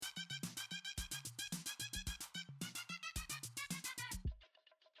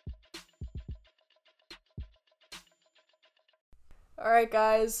Alright,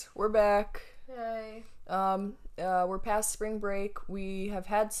 guys, we're back. Hey. We're past spring break. We have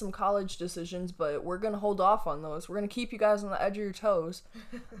had some college decisions, but we're gonna hold off on those. We're gonna keep you guys on the edge of your toes.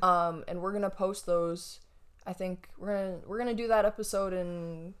 And we're gonna post those. I think we're gonna do that episode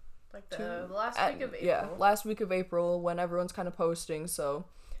in Like the last week of April. Yeah, last week of April when everyone's kind of posting. So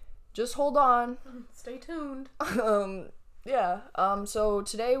just hold on. Stay tuned. So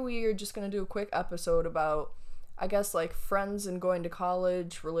today we are just gonna do a quick episode about, I guess, like friends and going to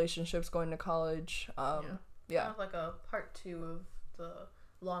college, relationships going to college. Kind of like a part 2 of the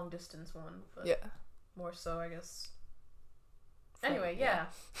long distance one, but more so, I guess. Anyway,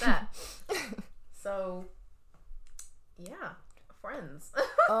 that. So, friends.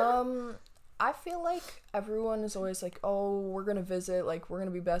 I feel like everyone is always like, oh, we're gonna visit, like, we're gonna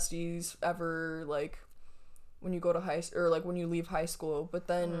be besties ever, like, when you go to or like when you leave high school, but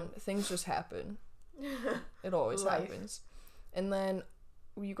then things just happen. It always happens. And then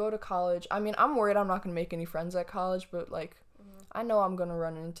you go to college. I mean, I'm worried I'm not gonna make any friends at college, but like I know I'm gonna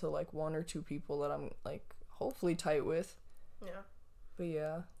run into like one or two people that I'm like hopefully tight with. Yeah. But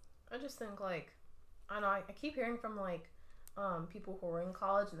yeah. I just think like I know I keep hearing from like people who are in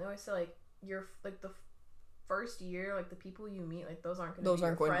college, and they always say like you're like the first year, like the people you meet, like those aren't going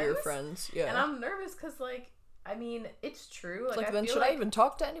to be your friends. Yeah. And I'm nervous because like I mean, it's true. Like then should I even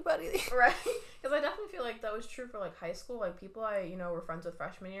talk to anybody? Right? Because I definitely feel like that was true for like high school. Like people I were friends with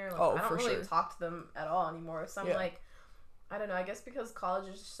freshman year. Like I don't really talk to them at all anymore. So I'm like, I don't know. I guess because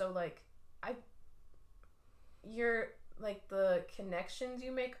college is just so like you're like the connections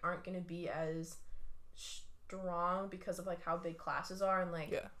you make aren't going to be as strong because of like how big classes are and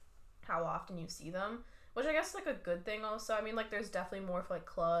like how often you see them. Which I guess is like a good thing also. I mean, like there's definitely more for like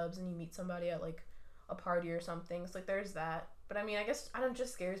clubs and you meet somebody at like a party or something. So like there's that. But I mean, I guess it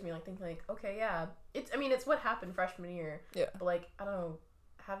just scares me like thinking like, okay, yeah, it's what happened freshman year. Yeah. But like I don't know,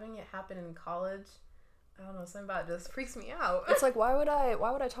 having it happen in college, I don't know, something about it just freaks me out. It's like why would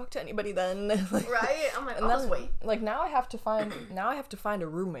I talk to anybody then? Like, right? I'm like, I'll just wait. Like now I have to find a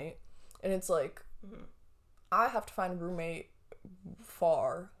roommate, and it's like I have to find a roommate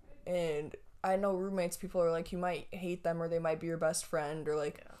far, and I know roommates, people are like, you might hate them or they might be your best friend, or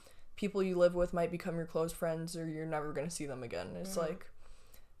like people you live with might become your close friends or you're never going to see them again. It's like,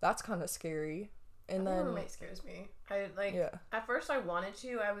 that's kind of scary. And then roommate scares me. At first I wanted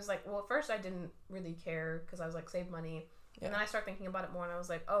to. I was like, well, at first I didn't really care because I was like, save money. And then I started thinking about it more and I was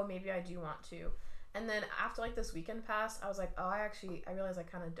like, oh, maybe I do want to. And then after like this weekend passed, I was like, oh, I realized I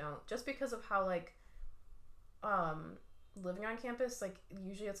kind of don't. Just because of how like, living on campus, like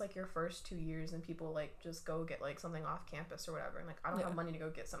usually it's like your first 2 years and people like just go get like something off campus or whatever, and like I don't have money to go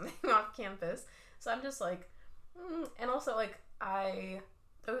get something off campus, so I'm just like and also like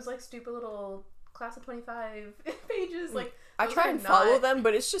those like stupid little class of 25 pages, like I try and follow them,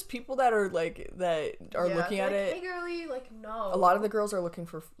 but it's just people that are looking at it. Hey girly, like no, a lot of the girls are looking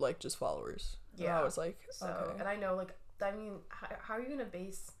for like just followers. And I was like, okay. And I know like I mean how are you gonna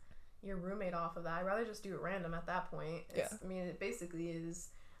base your roommate off of that? I'd rather just do it random at that point. I mean, it basically is.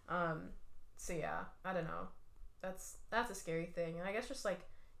 So yeah, I don't know. That's a scary thing, and I guess just like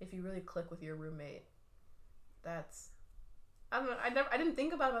if you really click with your roommate, that's. I don't know. I didn't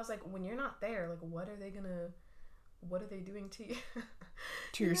think about it. But I was like, when you're not there, like, what are they doing to you?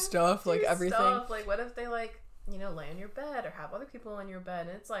 To your stuff, like everything. Stuff. Like, what if they like lay on your bed or have other people on your bed,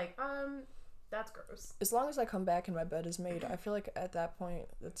 and it's like that's gross. As long as I come back and my bed is made, I feel like at that point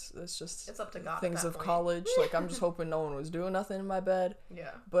it's up to God. Things of college. Like I'm just hoping no one was doing nothing in my bed.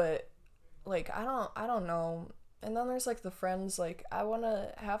 Yeah. But like I don't know. And then there's like the friends, like I want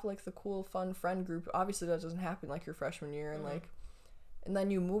to have like the cool fun friend group. Obviously that doesn't happen like your freshman year, and like and then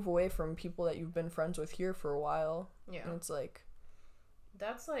you move away from people that you've been friends with here for a while. Yeah. And it's like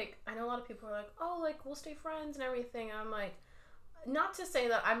that's like I know a lot of people are like, "Oh, like we'll stay friends and everything." And I'm like, not to say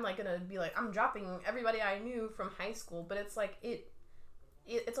that I'm like gonna be like I'm dropping everybody I knew from high school, but it's like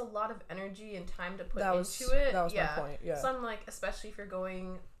it's a lot of energy and time to put into it. That was my point. Yeah. So I'm like, especially if you're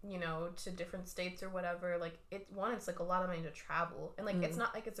going, to different states or whatever, like it's like a lot of money to travel, and like it's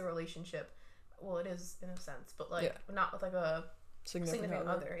not like it's a relationship. Well, it is in a sense, but like not with like a significant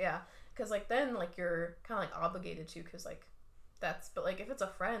other. Yeah, because like then like you're kind of like obligated to, because like. But like if it's a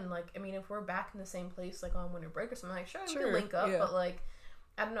friend, like I mean if we're back in the same place like on winter break or something, like sure we can link up, but like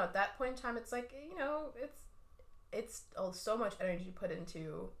I don't know, at that point in time it's like it's so much energy to put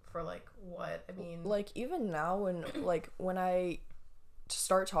into for like what I mean, like even now when I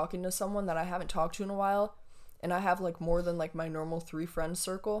start talking to someone that I haven't talked to in a while and I have like more than like my normal 3 friends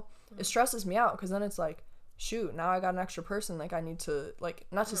circle, it stresses me out because then it's like shoot, now I got an extra person, like, I need to, like,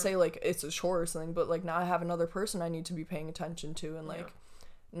 not to say, like, it's a chore or something, but, like, now I have another person I need to be paying attention to, and, like,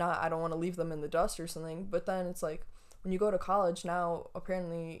 I don't want to leave them in the dust or something. But then it's like, when you go to college now,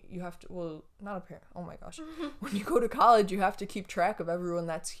 apparently you have to, well, not apparent, oh my gosh, when you go to college, you have to keep track of everyone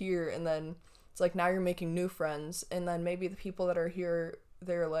that's here, and then it's like, now you're making new friends, and then maybe the people that are here,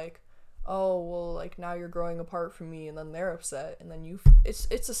 they're like, oh, well, like, now you're growing apart from me, and then they're upset, and then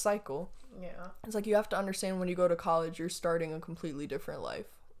it's a cycle. Yeah. It's like, you have to understand, when you go to college, you're starting a completely different life.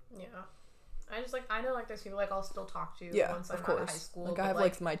 Yeah. I know, like, there's people, like, I'll still talk to once I'm out of high school. Like, I have,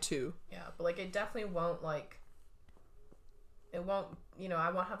 like, my two. Yeah, but, like, it definitely won't, like, it won't, you know,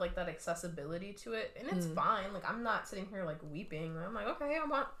 I won't have, like, that accessibility to it, and it's fine. Like, I'm not sitting here, like, weeping. I'm like, okay, I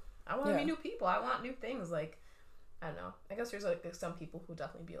want to meet new people. I want new things. Like, I don't know. I guess there's, like, some people who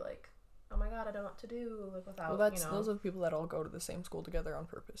definitely be like, oh my god, I don't know what to do, like, without, those are the people that all go to the same school together on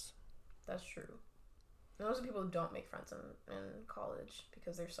purpose. That's true. And those are people who don't make friends in college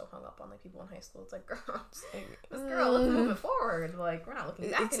because they're so hung up on, like, people in high school. It's like, girls, this girl, let's move it forward. Like, we're not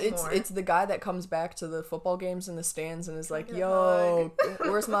looking back anymore. It's the guy that comes back to the football games in the stands and is like, yo,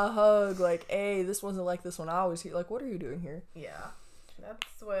 where's my hug? Like, hey, this wasn't like this when I was here. Like, what are you doing here? Yeah.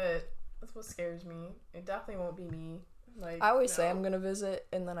 That's what scares me. It definitely won't be me. Like, I always say I'm gonna visit,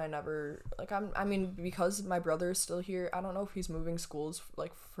 and then I never, like, I mean, because my brother is still here, I don't know if he's moving schools,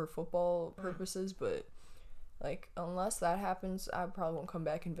 like, for football purposes, but, like, unless that happens, I probably won't come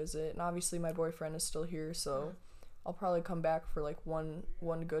back and visit. And obviously my boyfriend is still here, so I'll probably come back for, like, one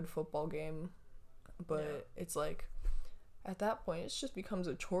good football game. But it's like, at that point, it just becomes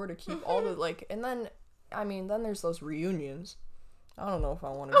a chore to keep all the, like, and then, I mean, then there's those reunions. I don't know if I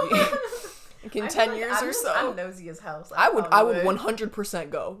want to be like, in 10 years or so. I'm nosy as hell. So I would 100%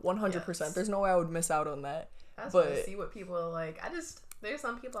 go. 100%. Yes. There's no way I would miss out on that. I just want to see what people are like. There's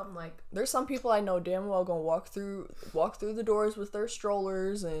some people I'm like. There's some people I know damn well gonna walk through the doors with their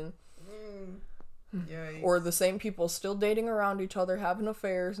strollers and. Or the same people still dating around each other, having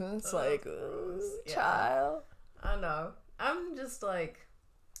affairs, and it's like, child. I know. I'm just like,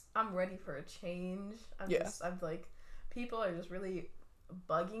 I'm ready for a change. I'm like, people are just really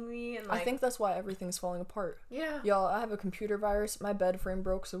bugging me, and like, I think that's why everything's falling apart. Yeah. Y'all, I have a computer virus. My bed frame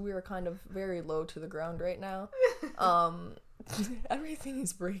broke, so we are kind of very low to the ground right now. Everything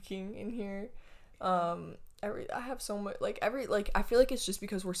is breaking in here. I have so much, I feel like it's just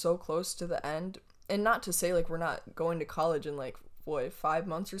because we're so close to the end, and not to say, like, we're not going to college in, like, what, 5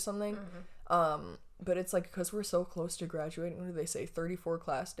 months or something, but it's, like, because we're so close to graduating, what do they say, 34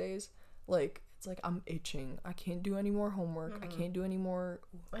 class days, like, it's like, I'm itching. I can't do any more homework. I can't do any more.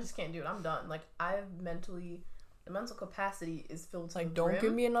 I just can't do it. I'm done. Like, the mental capacity is filled to like, the don't brim.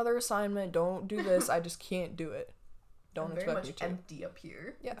 give me another assignment. Don't do this. I just can't do it. Don't expect me to. Very much empty up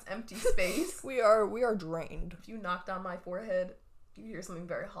here. Yeah. It's empty space. We are drained. If you knocked on my forehead, you hear something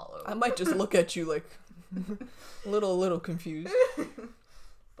very hollow. I might just look at you like little confused.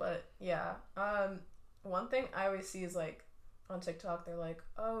 But yeah. One thing I always see is, like, on TikTok, they're like,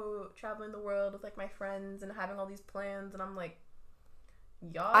 oh, traveling the world with, like, my friends and having all these plans, and I'm like,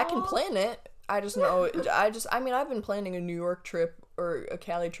 y'all, I can plan it. I just know I mean, I've been planning a New York trip or a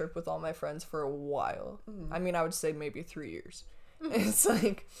Cali trip with all my friends for a while. I mean, I would say maybe 3 years. It's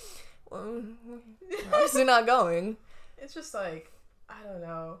like, well, obviously not going. It's just like, I don't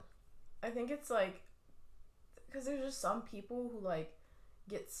know. I think it's like, because there's just some people who, like,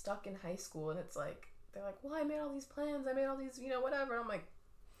 get stuck in high school, and it's like, they're like, well, I made all these plans, I made all these, whatever, and I'm like,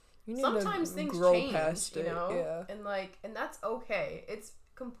 sometimes things change, you know? Yeah. And that's okay. It's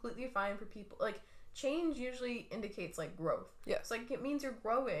completely fine for people. Like, change usually indicates, like, growth. Yeah. So, like, it means you're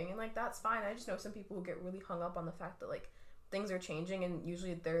growing, and, like, that's fine. I just know some people who get really hung up on the fact that, like, things are changing, and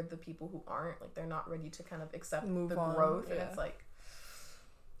usually they're the people who aren't. Like, they're not ready to kind of accept the growth, and it's like,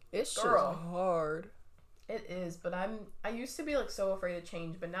 it's just hard. It is, but I used to be, like, so afraid of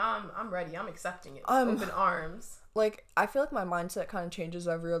change, but now I'm ready. I'm accepting it. Open arms. Like, I feel like my mindset kind of changes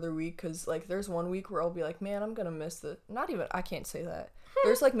every other week, because, like, there's one week where I'll be like, man, I'm gonna miss the, not even, I can't say that.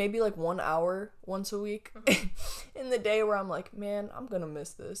 There's, like, maybe, like, 1 hour once a week in the day where I'm like, man, I'm gonna miss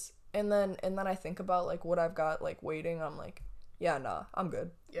this. And then I think about, like, what I've got, like, waiting. I'm like, yeah, nah, I'm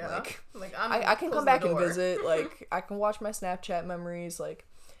good. Yeah. Like I can come back and visit. Like, I can watch my Snapchat memories, like.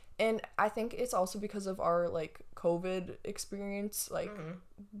 And I think it's also because of our, like, COVID experience. Like,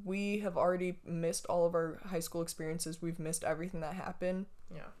 we have already missed all of our high school experiences. We've missed everything that happened.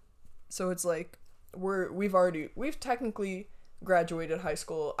 Yeah. So it's like, we've technically graduated high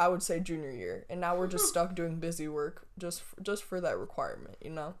school, I would say junior year. And now we're just stuck doing busy work just for that requirement,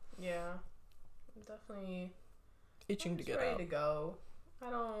 you know? Yeah. I'm definitely itching to get ready out. to go. I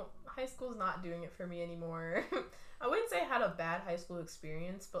high school's not doing it for me anymore. I wouldn't say I had a bad high school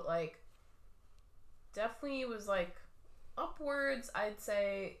experience, but like definitely was like upwards. I'd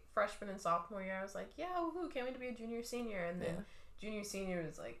say freshman and sophomore year I was like, yeah, woohoo, can't wait to be a junior senior. And then junior senior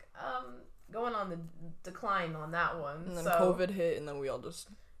was like going on the decline on that one. And then COVID hit, and then we all just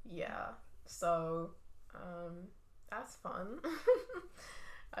so that's fun.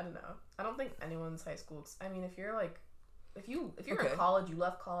 I don't know. I don't think anyone's high school. I mean, if you're in college, you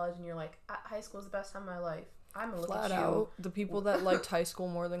left college, and you're like, high school is the best time of my life. I'm gonna look at you. Flat out, the people that liked high school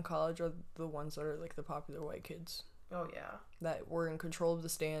more than college are the ones that are like the popular white kids. Oh yeah. That were in control of the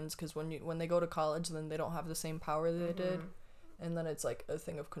stands, because when they go to college, then they don't have the same power that they did, and then it's like a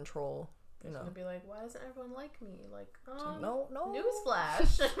thing of control. You know, gonna be like, why doesn't everyone like me? Like, no.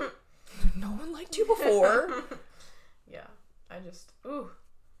 Newsflash. No one liked you before. Yeah,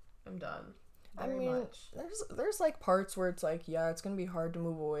 I'm done. Very much. There's like parts where it's like, yeah, it's gonna be hard to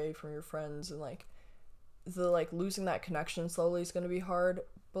move away from your friends, and like the like losing that connection slowly is gonna be hard,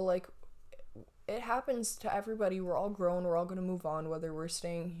 but like it happens to everybody. We're all grown, we're all gonna move on, whether we're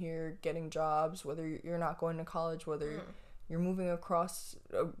staying here getting jobs, whether you're not going to college, whether you're moving across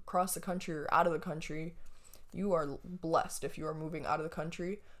the country or out of the country. You are blessed if you are moving out of the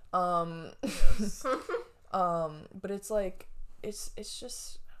country. Yes. But it's like it's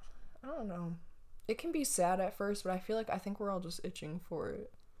just, I don't know. It can be sad at first, but I think we're all just itching for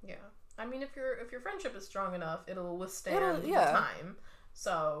it. Yeah. I mean, if your friendship is strong enough, it'll withstand the time.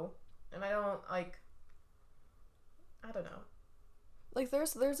 So, and I don't know. Like there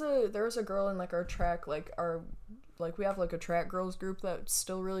was a girl in like our track, like we have like a track girls group that's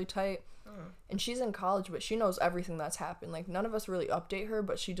still really tight. And she's in college, but she knows everything that's happened. Like none of us really update her,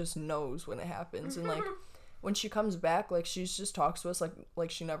 but she just knows when it happens. And like when she comes back, like she just talks to us like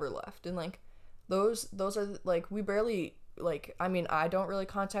she never left. And like those are like, we barely, like, I mean, I don't really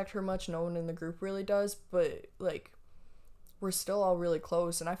contact her much, no one in the group really does, but like we're still all really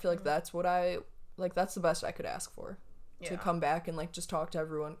close. And I feel like that's what that's the best I could ask for. To come back and like just talk to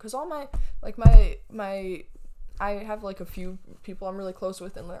everyone, because all my I have like a few people I'm really close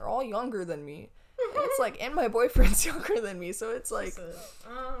with, and they're all younger than me. And it's like, and my boyfriend's younger than me, so it's like,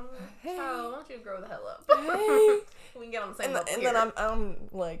 hey, child, why don't you grow the hell up? Hey, we can get on the same level. And here. then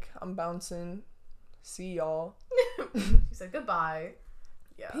I'm bouncing. See y'all. She said goodbye.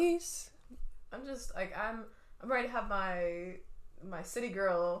 Yeah. Peace. I'm just like I'm ready to have my city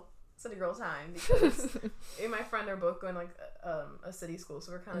girl time, because me and my friend are both going like a city school,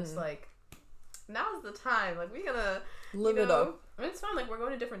 so we're kind of just like, now's the time, like we gotta live it up. I mean, it's fine, like we're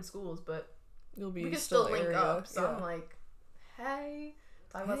going to different schools, but we can still link up. So I'm like, hey,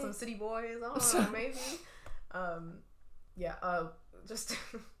 talk about some city boys. I don't know, maybe. Just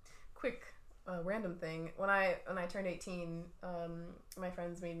quick random thing. When I turned 18, my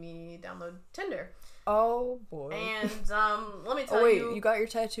friends made me download Tinder. Oh boy. And let me tell you. Oh wait, you got your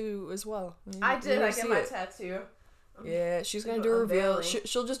tattoo as well. I did. I get my tattoo. Yeah, she's gonna do a reveal.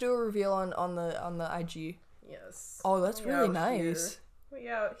 She'll just do a reveal on the IG. Yes. Oh, that's really nice. We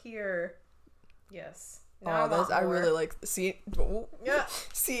out here. Yes. Now I really like. See. Yeah.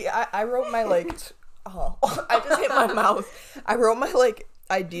 See, I wrote my like. I just hit my mouth. I wrote my like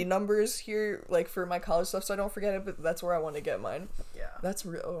ID numbers here, like for my college stuff, so I don't forget it. But that's where I want to get mine. Yeah. That's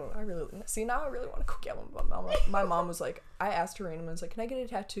real. Oh, I really see now. I really want to go get my mom. My mom was like, I asked her randomly, I was like, "Can I get a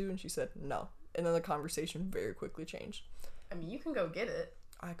tattoo?" And she said no. And then the conversation very quickly changed. I mean, you can go get it.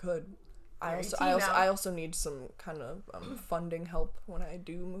 I could. I also need some kind of funding help when I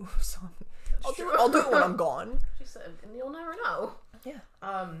do move. So I'll do it when I'm gone. She said, and you'll never know. Yeah.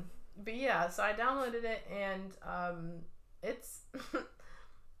 But yeah, so I downloaded it, and it's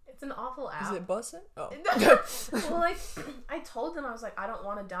it's an awful app. Is it bussin'? Oh. Well, like I told them, I was like, I don't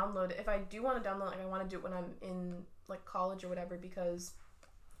want to download it. If I do want to download it, like, I want to do it when I'm in like college or whatever, because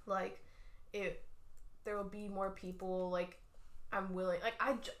like there will be more people, like I'm willing, like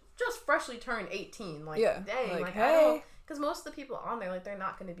I just freshly turned 18, like dang, like hey. I don't, because most of the people on there, like they're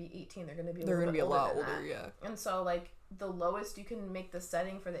not going to be 18, they're going to be a lot older, yeah. And so like the lowest you can make the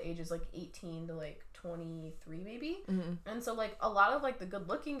setting for the age is like 18 to like 23 maybe. And so like a lot of like the good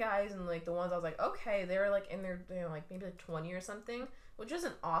looking guys and like the ones I was like, okay, they're like in their, you know, like maybe like 20 or something, which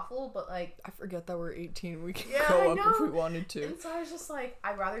isn't awful, but like I forget that we're 18. We can grow up if we wanted to. And so I was just like,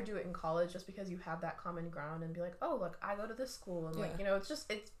 I'd rather do it in college, just because you have that common ground and be like, oh look, I go to this school, and like, you know, it's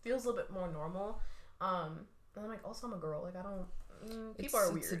just, it feels a little bit more normal. And I'm like, also I'm a girl, like I don't, people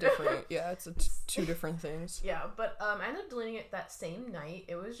are weird. It's a different, it's two different things. Yeah, but I ended up deleting it that same night.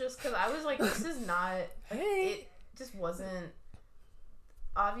 It was just because I was like, this is not, it just wasn't,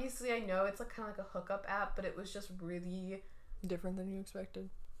 obviously I know it's like kind of like a hookup app, but it was just really different than you expected.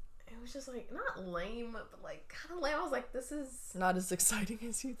 it was just like not lame, but like kind of lame. I was like, this is not as exciting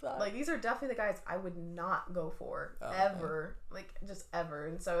as you thought. Like these are definitely the guys I would not go for ever, like just ever.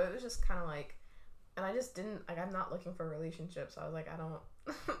 And so it was just kind of like, and I just didn't like. I'm not looking for a relationship, so I was like, I don't.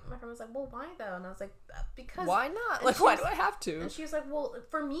 My friend was like, well, why though? And I was like, because why not? Like, why do I have to? And she was like, well,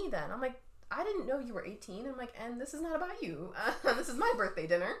 for me then. I'm like, I didn't know you were 18. I'm like, and this is not about you. This is my birthday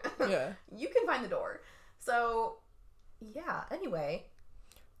dinner. Yeah. You can find the door. So, yeah. Anyway.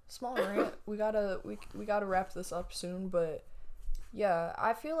 Small rant. we gotta wrap this up soon, but yeah,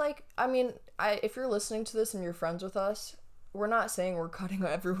 I feel like, I mean, if you're listening to this and you're friends with us, we're not saying we're cutting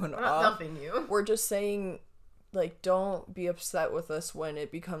everyone off. We're not dumping you. We're just saying, like, don't be upset with us when it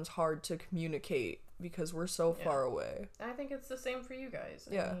becomes hard to communicate because we're so far away. I think it's the same for you guys.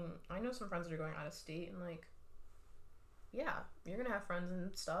 I mean, I know some friends that are going out of state and, like, yeah, you're gonna have friends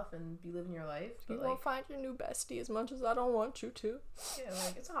and stuff and be living your life. But you won't find your new bestie as much as I don't want you to. Yeah,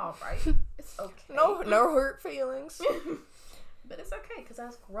 like, it's all right. It's okay. No hurt feelings. But it's okay, because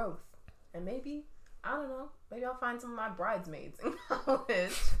that's growth. And maybe, I don't know, maybe I'll find some of my bridesmaids in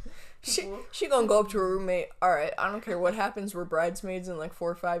college. She gonna go up to her roommate. All right, I don't care what happens. We're bridesmaids in like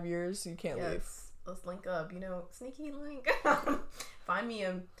 4 or 5 years. You can't leave. Let's link up. Sneaky link. Find me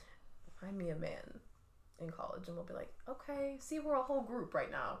a man in college, and we'll be like, okay, see, we're a whole group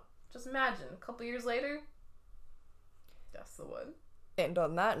right now. Just imagine, a couple years later, that's the one. And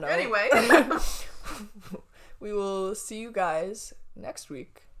on that note, anyway, we will see you guys next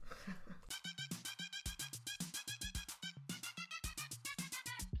week.